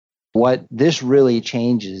What this really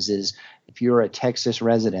changes is if you're a Texas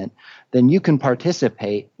resident, then you can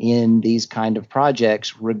participate in these kind of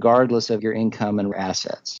projects regardless of your income and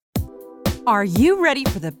assets. Are you ready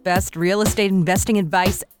for the best real estate investing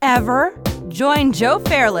advice ever? Join Joe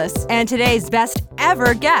Fairless and today's best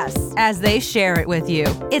ever guests as they share it with you.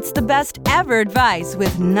 It's the best ever advice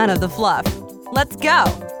with none of the fluff. Let's go.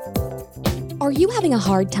 Are you having a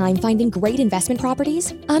hard time finding great investment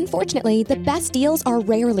properties? Unfortunately, the best deals are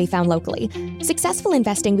rarely found locally. Successful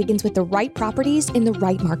investing begins with the right properties in the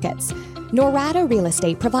right markets. Norada Real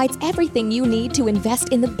Estate provides everything you need to invest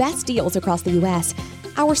in the best deals across the U.S.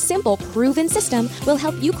 Our simple, proven system will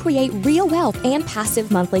help you create real wealth and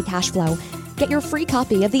passive monthly cash flow. Get your free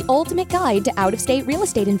copy of the ultimate guide to out-of-state real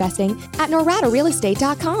estate investing at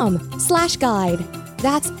noradarealestate.com/guide.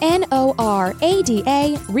 That's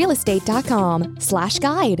NORADA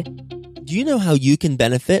realestate.com/guide. Do you know how you can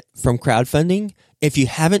benefit from crowdfunding? If you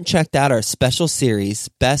haven't checked out our special series,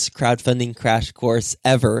 Best Crowdfunding Crash Course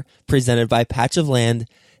Ever, presented by Patch of Land,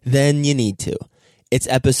 then you need to. It's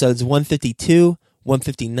episodes 152,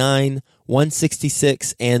 159,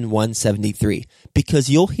 166, and 173, because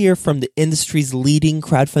you'll hear from the industry's leading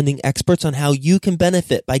crowdfunding experts on how you can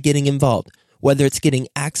benefit by getting involved, whether it's getting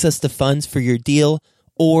access to funds for your deal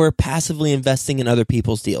or passively investing in other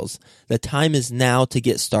people's deals. The time is now to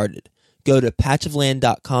get started. Go to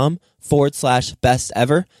patchofland.com/best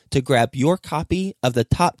ever to grab your copy of the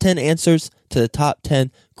top 10 answers to the top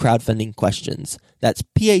 10 crowdfunding questions. That's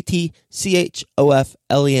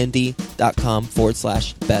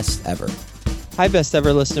patchofland.com/best ever. Hi, Best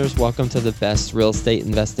Ever listeners. Welcome to the Best Real Estate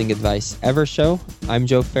Investing Advice Ever show. I'm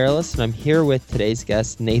Joe Fairless, and I'm here with today's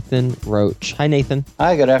guest, Nathan Roach. Hi, Nathan.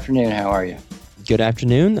 Hi, good afternoon. How are you? Good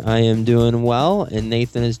afternoon. I am doing well, and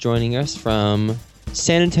Nathan is joining us from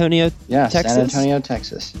San Antonio, Texas. San Antonio,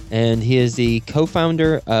 Texas. And he is the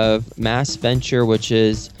co-founder of MassVenture, which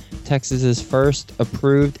is Texas's first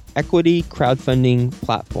approved equity crowdfunding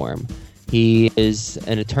platform. He is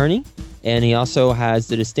an attorney, and he also has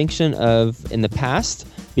the distinction of, in the past,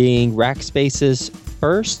 being Rackspace's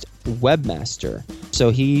first webmaster. So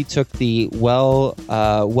he took the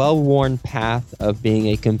well-worn path of being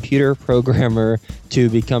a computer programmer to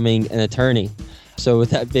becoming an attorney. So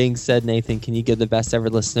with that being said, Nathan, can you give the Best Ever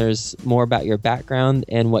listeners more about your background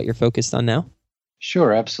and what you're focused on now?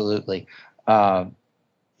 Sure, absolutely.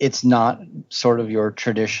 It's not sort of your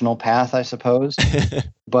traditional path, I suppose.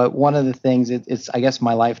 But one of the things, it's I guess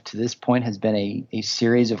my life to this point has been a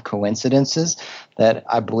series of coincidences that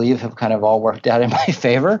I believe have kind of all worked out in my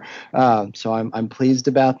favor. So I'm pleased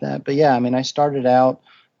about that. But yeah, I mean, I started out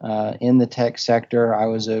in the tech sector. I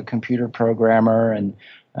was a computer programmer and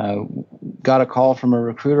got a call from a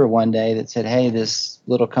recruiter one day that said, hey, this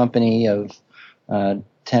little company of 10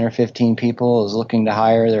 or 15 people is looking to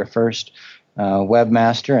hire their first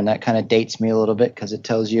webmaster, and that kind of dates me a little bit because it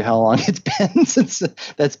tells you how long it's been since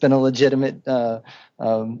that's been a legitimate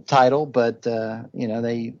title. But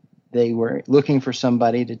they were looking for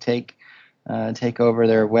somebody to take over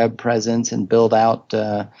their web presence and build out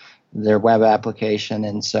their web application,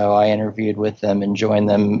 and so I interviewed with them and joined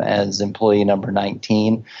them as employee number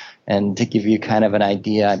 19. And to give you kind of an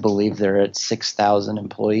idea, I believe they're at 6,000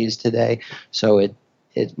 employees today. So it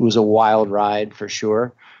was a wild ride for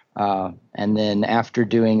sure. And then after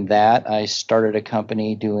doing that, I started a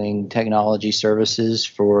company doing technology services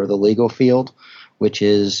for the legal field, which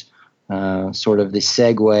is sort of the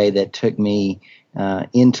segue that took me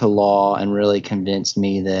into law and really convinced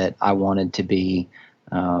me that I wanted to be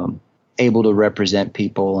able to represent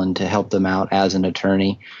people and to help them out as an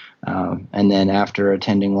attorney. And then after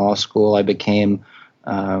attending law school, I became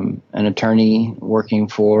an attorney working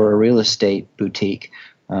for a real estate boutique.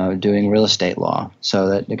 Doing real estate law. So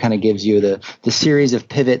that it kind of gives you the series of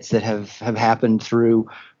pivots that have happened through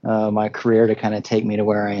my career to kind of take me to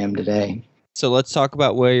where I am today. So let's talk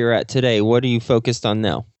about where you're at today. What are you focused on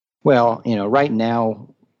now? Well, right now,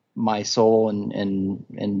 my sole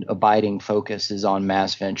and abiding focus is on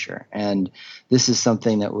MassVenture. And this is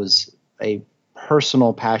something that was a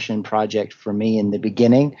personal passion project for me in the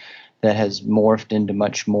beginning that has morphed into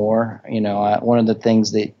much more. One of the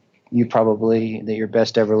things that your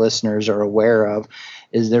Best Ever listeners are aware of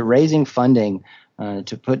is that raising funding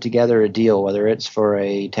to put together a deal, whether it's for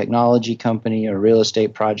a technology company, a real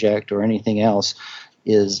estate project, or anything else,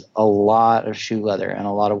 is a lot of shoe leather and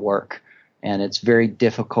a lot of work. And it's very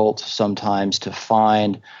difficult sometimes to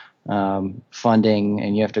find funding,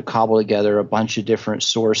 and you have to cobble together a bunch of different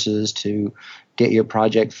sources to get your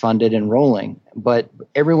project funded and rolling. But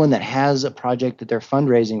everyone that has a project that they're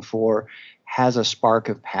fundraising for has a spark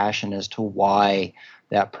of passion as to why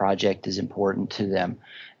that project is important to them.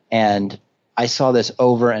 And I saw this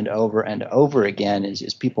over and over and over again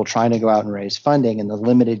is people trying to go out and raise funding and the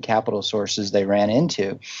limited capital sources they ran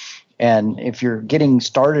into. And if you're getting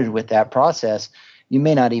started with that process, you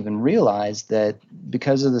may not even realize that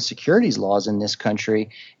because of the securities laws in this country,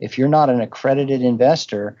 if you're not an accredited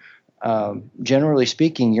investor, generally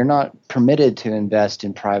speaking, you're not permitted to invest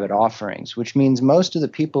in private offerings, which means most of the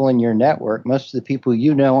people in your network, most of the people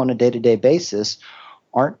you know on a day-to-day basis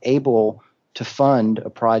aren't able to fund a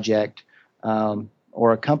project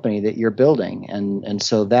or a company that you're building. And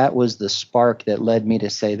so that was the spark that led me to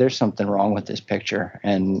say, there's something wrong with this picture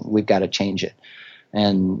and we've got to change it.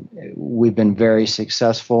 And we've been very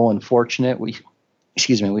successful and fortunate. We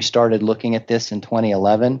started looking at this in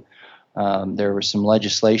 2011. There was some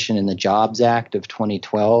legislation in the Jobs Act of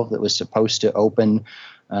 2012 that was supposed to open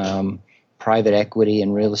private equity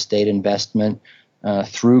and real estate investment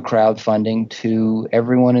through crowdfunding to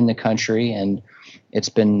everyone in the country. And it's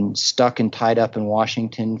been stuck and tied up in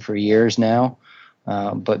Washington for years now.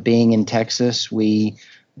 But being in Texas, we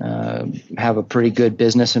have a pretty good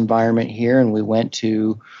business environment here. And we went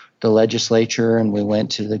to the legislature and we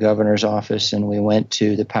went to the governor's office and we went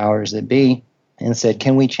to the powers that be and said,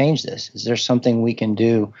 can we change this? Is there something we can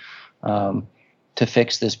do to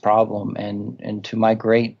fix this problem? And to my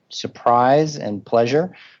great surprise and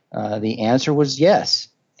pleasure, the answer was yes.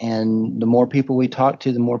 And the more people we talked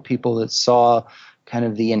to, the more people that saw kind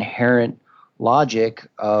of the inherent logic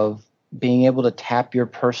of being able to tap your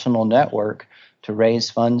personal network to raise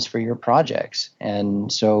funds for your projects.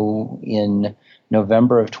 And so in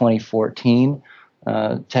November of 2014,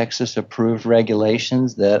 Texas approved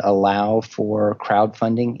regulations that allow for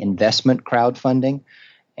crowdfunding, investment crowdfunding.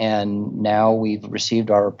 And now we've received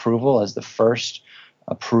our approval as the first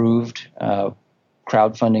approved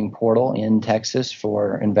crowdfunding portal in Texas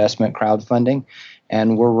for investment crowdfunding.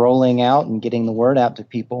 And we're rolling out and getting the word out to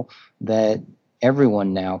people that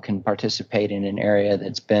everyone now can participate in an area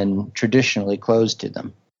that's been traditionally closed to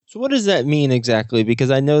them. So what does that mean exactly? Because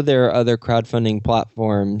I know there are other crowdfunding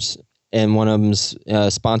platforms, and one of them's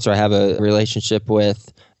sponsor I have a relationship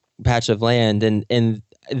with, Patch of Land, and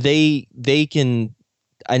they can,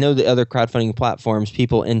 I know the other crowdfunding platforms,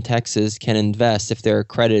 people in Texas can invest if they're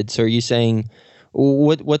accredited. So are you saying,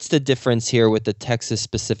 what's the difference here with the Texas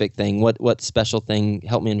specific thing? What special thing?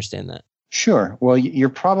 Help me understand that. Sure. Well, you're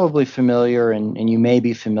probably familiar and you may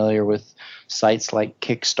be familiar with sites like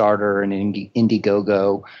Kickstarter and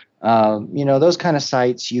Indiegogo. Those kind of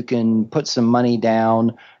sites, you can put some money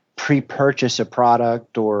down, pre-purchase a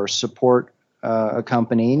product or support a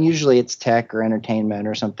company, and usually it's tech or entertainment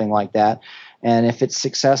or something like that. And if it's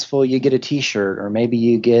successful, you get a T-shirt, or maybe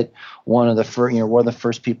you get one of the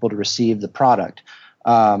first people to receive the product.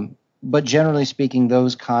 But generally speaking,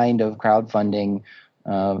 those kind of crowdfunding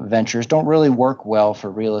ventures don't really work well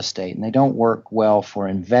for real estate, and they don't work well for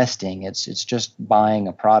investing. It's just buying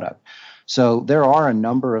a product. So there are a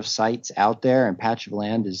number of sites out there, and Patch of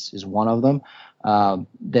Land is one of them,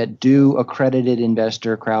 that do accredited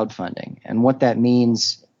investor crowdfunding. And what that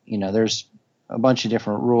means, there's a bunch of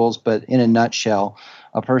different rules, but in a nutshell,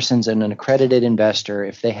 a person's an accredited investor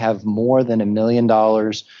if they have more than $1 million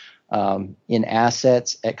in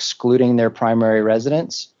assets excluding their primary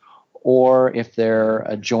residence, or if they're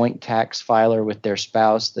a joint tax filer with their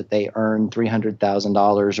spouse that they earn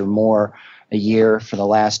 $300,000 or more a year for the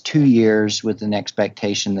last 2 years with an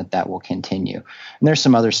expectation that will continue. And there's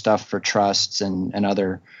some other stuff for trusts and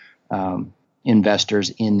other investors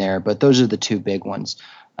in there, but those are the two big ones.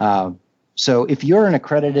 So if you're an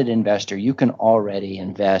accredited investor, you can already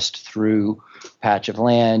invest through Patch of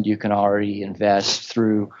Land. You can already invest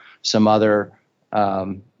through some other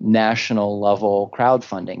national level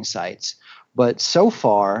crowdfunding sites. But so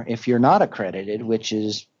far, if you're not accredited, which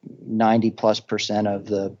is 90+% of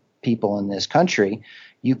the people in this country,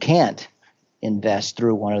 you can't invest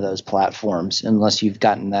through one of those platforms unless you've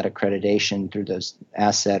gotten that accreditation through those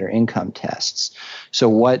asset or income tests. So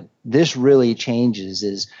what this really changes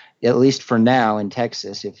is, at least for now in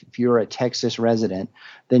Texas, if you're a Texas resident,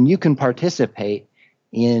 then you can participate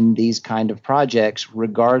in these kind of projects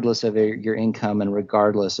regardless of your income and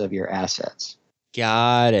regardless of your assets.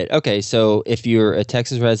 Got it. Okay, so if you're a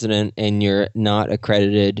Texas resident and you're not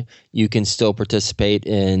accredited, you can still participate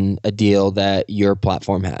in a deal that your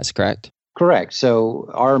platform has, correct? Correct.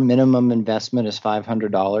 So our minimum investment is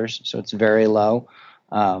 $500, so it's very low.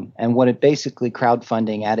 And what it basically,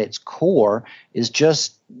 crowdfunding at its core, is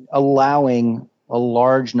just allowing a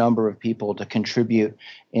large number of people to contribute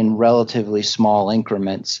in relatively small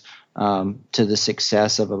increments to the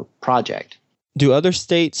success of a project. Do other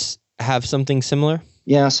states have something similar?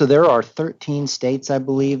 Yeah, so there are 13 states, I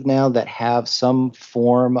believe, now that have some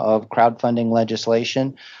form of crowdfunding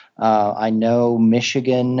legislation. I know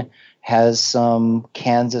Michigan has some,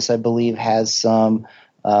 Kansas, I believe, has some,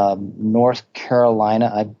 North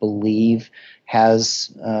Carolina, I believe,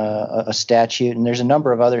 has a statute, and there's a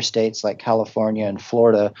number of other states like California and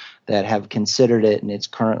Florida that have considered it, and it's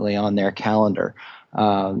currently on their calendar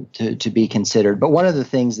to be considered. But one of the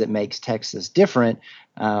things that makes Texas different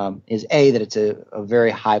is that it's a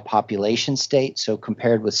very high population state. So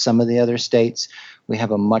compared with some of the other states, we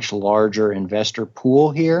have a much larger investor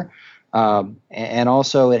pool here. And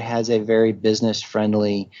also it has a very business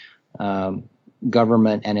friendly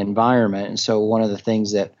government and environment. And so one of the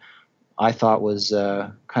things that I thought was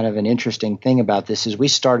kind of an interesting thing about this is we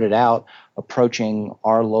started out approaching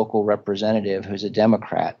our local representative, who's a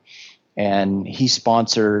Democrat, and he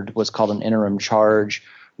sponsored what's called an interim charge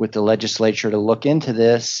with the legislature to look into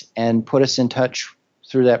this and put us in touch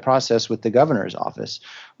through that process with the governor's office,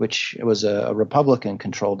 which was a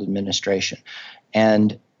Republican-controlled administration.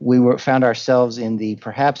 And we found ourselves in the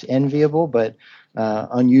perhaps enviable but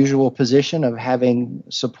unusual position of having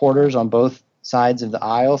supporters on both sides of the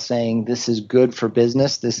aisle saying this is good for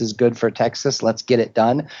business, this is good for Texas, let's get it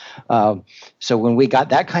done. So when we got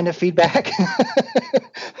that kind of feedback,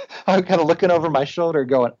 I'm kind of looking over my shoulder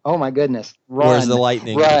going, oh my goodness, run. Where's the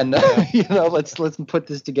lightning? Run. Let's put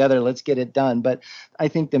this together, let's get it done. But I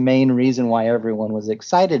think the main reason why everyone was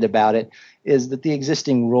excited about it is that the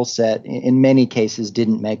existing rule set in many cases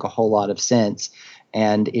didn't make a whole lot of sense.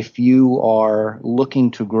 And if you are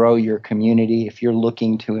looking to grow your community, if you're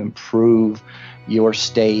looking to improve your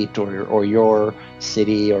state or your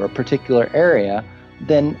city or a particular area,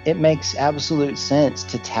 then it makes absolute sense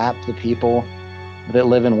to tap the people that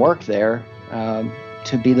live and work there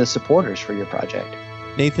to be the supporters for your project.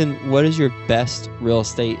 Nathan, what is your best real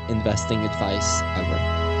estate investing advice ever?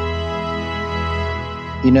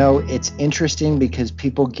 It's interesting because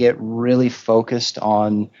people get really focused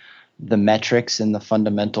on the metrics and the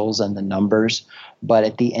fundamentals and the numbers. But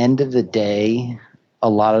at the end of the day, a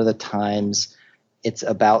lot of the times it's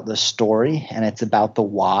about the story and it's about the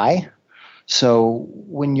why. So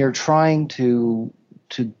when you're trying to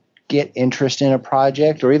get interest in a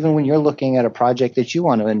project, or even when you're looking at a project that you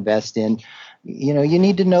want to invest in, you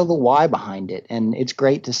need to know the why behind it. And it's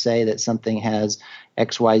great to say that something has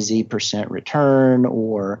XYZ% return,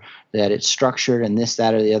 or that it's structured in this,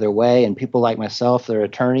 that, or the other way. And people like myself, they're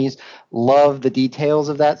attorneys, love the details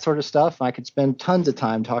of that sort of stuff. I could spend tons of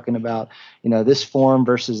time talking about, this form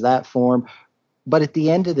versus that form. But at the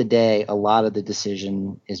end of the day, a lot of the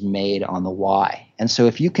decision is made on the why. And so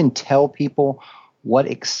if you can tell people what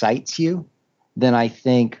excites you, then I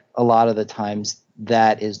think a lot of the times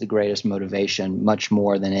that is the greatest motivation, much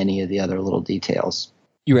more than any of the other little details.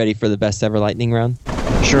 You ready for the best ever lightning round?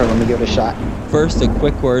 Sure, let me give it a shot. First, a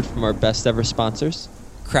quick word from our best ever sponsors.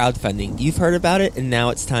 Crowdfunding. You've heard about it, and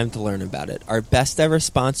now it's time to learn about it. Our best ever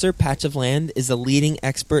sponsor, Patch of Land, is a leading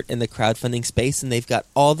expert in the crowdfunding space, and they've got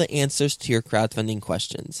all the answers to your crowdfunding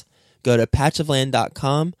questions. Go to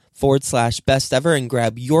patchofland.com/best ever and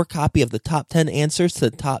grab your copy of the top 10 answers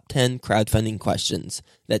to the top 10 crowdfunding questions.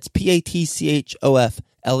 That's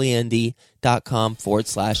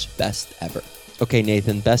patchofland.com/best ever. Okay,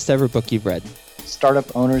 Nathan, best ever book you've read.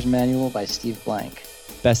 Startup Owner's Manual by Steve Blank.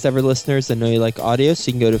 Best ever listeners, I know you like audio, so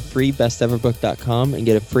you can go to freebesteverbook.com and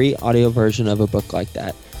get a free audio version of a book like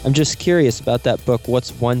that. I'm just curious about that book. What's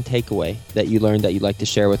one takeaway that you learned that you'd like to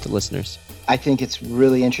share with the listeners? I think it's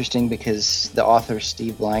really interesting because the author,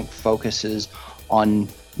 Steve Blank, focuses on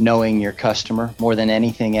knowing your customer more than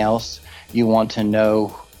anything else. You want to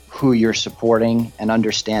know who you're supporting and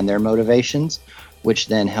understand their motivations, which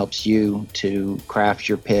then helps you to craft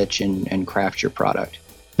your pitch and craft your product.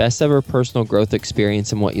 Best ever personal growth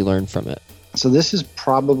experience and what you learned from it. So this is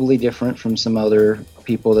probably different from some other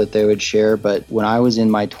people that they would share, but when I was in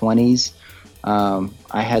my 20s, I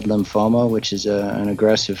had lymphoma, which is an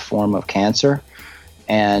aggressive form of cancer,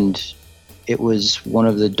 and it was one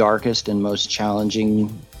of the darkest and most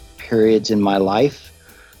challenging periods in my life.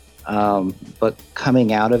 But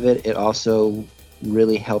coming out of it, it also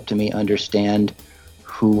really helped me understand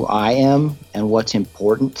who I am and what's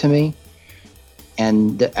important to me.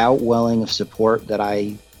 And the outwelling of support that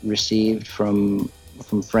I received from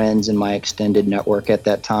friends in my extended network at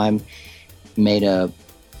that time made a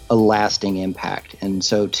lasting impact. And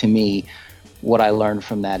so to me, what I learned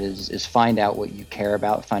from that is find out what you care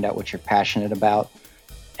about, find out what you're passionate about,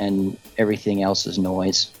 and everything else is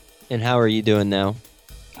noise. And how are you doing now?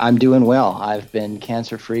 I'm doing well. I've been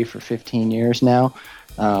cancer-free for 15 years now.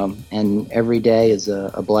 And every day is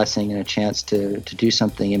a blessing and a chance to do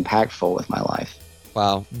something impactful with my life.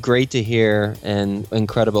 Wow, great to hear, and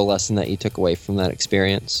incredible lesson that you took away from that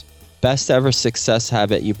experience. Best ever success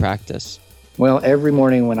habit you practice? Well, every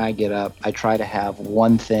morning when I get up, I try to have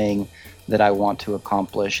one thing that I want to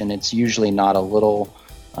accomplish, and it's usually not a little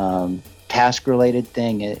task-related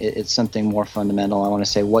thing. It's something more fundamental. I want to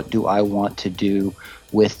say, what do I want to do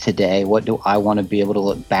with today? What do I want to be able to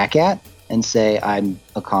look back at and say, I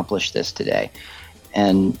accomplished this today?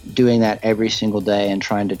 And doing that every single day and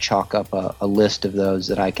trying to chalk up a list of those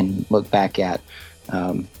that I can look back at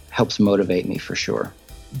helps motivate me for sure.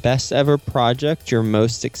 Best ever project you're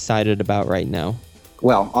most excited about right now?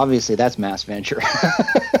 Well, obviously that's Mass Venture.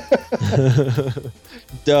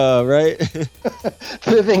 Duh, right?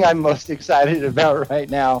 The thing I'm most excited about right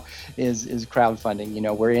now is crowdfunding. You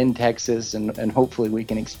know, we're in Texas and hopefully we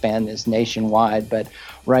can expand this nationwide. But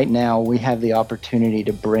right now we have the opportunity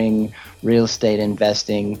to bring real estate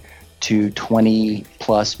investing to 20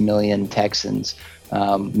 plus million Texans,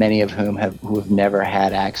 many of whom have never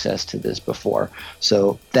had access to this before.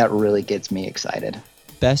 So that really gets me excited.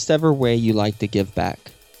 Best ever way you like to give back?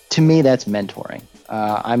 To me, that's mentoring.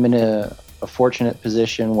 I'm in a fortunate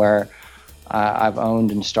position where I've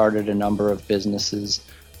owned and started a number of businesses,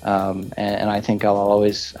 and I think I'll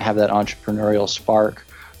always have that entrepreneurial spark.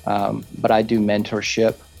 But I do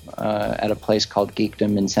mentorship at a place called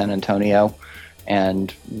Geekdom in San Antonio,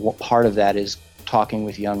 and part of that is talking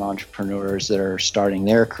with young entrepreneurs that are starting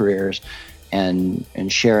their careers and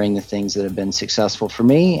sharing the things that have been successful for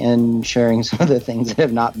me and sharing some of the things that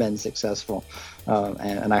have not been successful.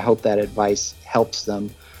 And I hope that advice helps them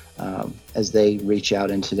as they reach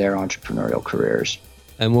out into their entrepreneurial careers.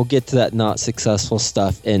 And we'll get to that not successful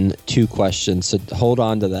stuff in 2 questions, so hold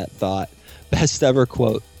on to that thought. Best ever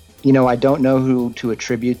quote? You know, I don't know who to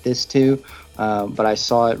attribute this to, but I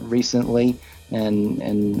saw it recently,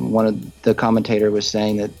 and one of the commentator was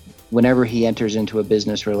saying that whenever he enters into a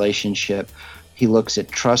business relationship, he looks at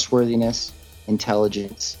trustworthiness,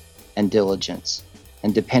 intelligence, and diligence.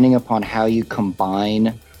 And depending upon how you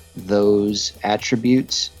combine those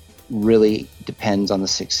attributes really depends on the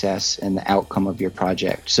success and the outcome of your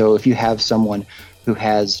project. So if you have someone who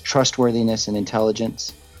has trustworthiness and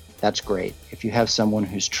intelligence, that's great. If you have someone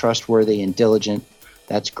who's trustworthy and diligent,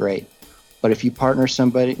 that's great. But if you partner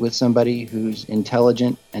with somebody who's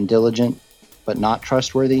intelligent and diligent but not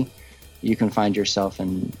trustworthy, you can find yourself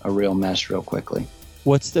in a real mess real quickly.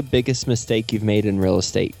 What's the biggest mistake you've made in real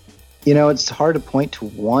estate? You know, it's hard to point to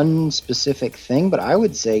one specific thing, but I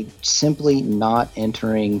would say simply not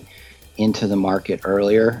entering into the market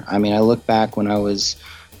earlier. I mean, I look back when I was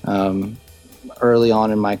early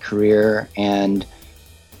on in my career and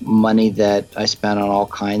money that I spent on all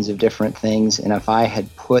kinds of different things. And if I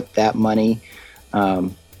had put that money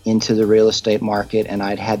into the real estate market and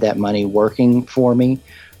I'd had that money working for me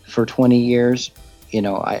for 20 years, you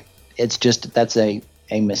know, that's a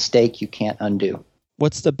mistake you can't undo.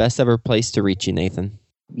 What's the best ever place to reach you, Nathan?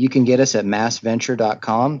 You can get us at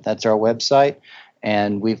massventure.com. That's our website.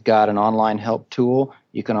 And we've got an online help tool.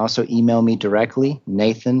 You can also email me directly,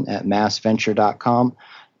 nathan@massventure.com.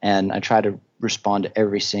 And I try to respond to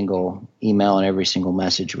every single email and every single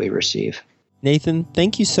message we receive. Nathan,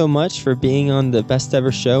 thank you so much for being on the Best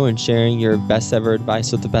Ever Show and sharing your best ever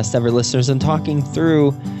advice with the Best Ever listeners and talking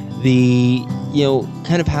through the,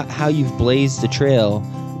 kind of how you've blazed the trail,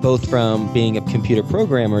 both from being a computer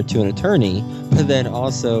programmer to an attorney, but then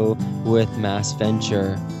also with Mass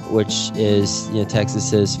Venture, which is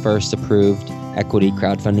Texas's first approved equity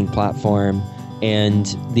crowdfunding platform,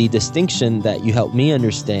 and the distinction that you helped me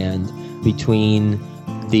understand between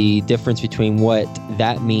the difference between what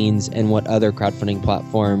that means and what other crowdfunding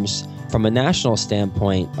platforms from a national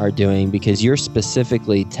standpoint are doing, because you're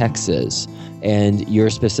specifically Texas and you're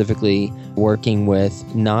specifically working with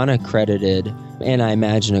non-accredited, and I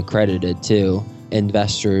imagine accredited too,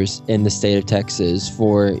 investors in the state of Texas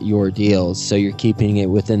for your deals. So you're keeping it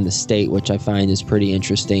within the state, which I find is pretty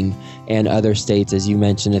interesting. And other states, as you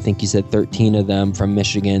mentioned, I think you said 13 of them from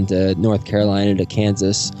Michigan to North Carolina to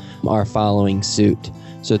Kansas are following suit.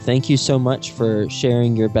 So thank you so much for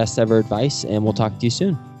sharing your best ever advice, and we'll talk to you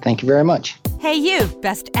soon. Thank you very much. Hey you,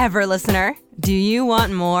 best ever listener. Do you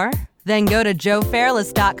want more? Then go to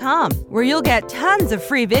joefairless.com, where you'll get tons of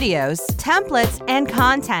free videos, templates, and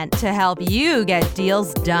content to help you get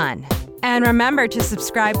deals done. And remember to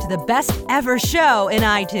subscribe to the Best Ever Show in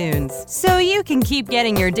iTunes, so you can keep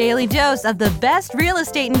getting your daily dose of the best real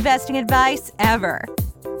estate investing advice ever.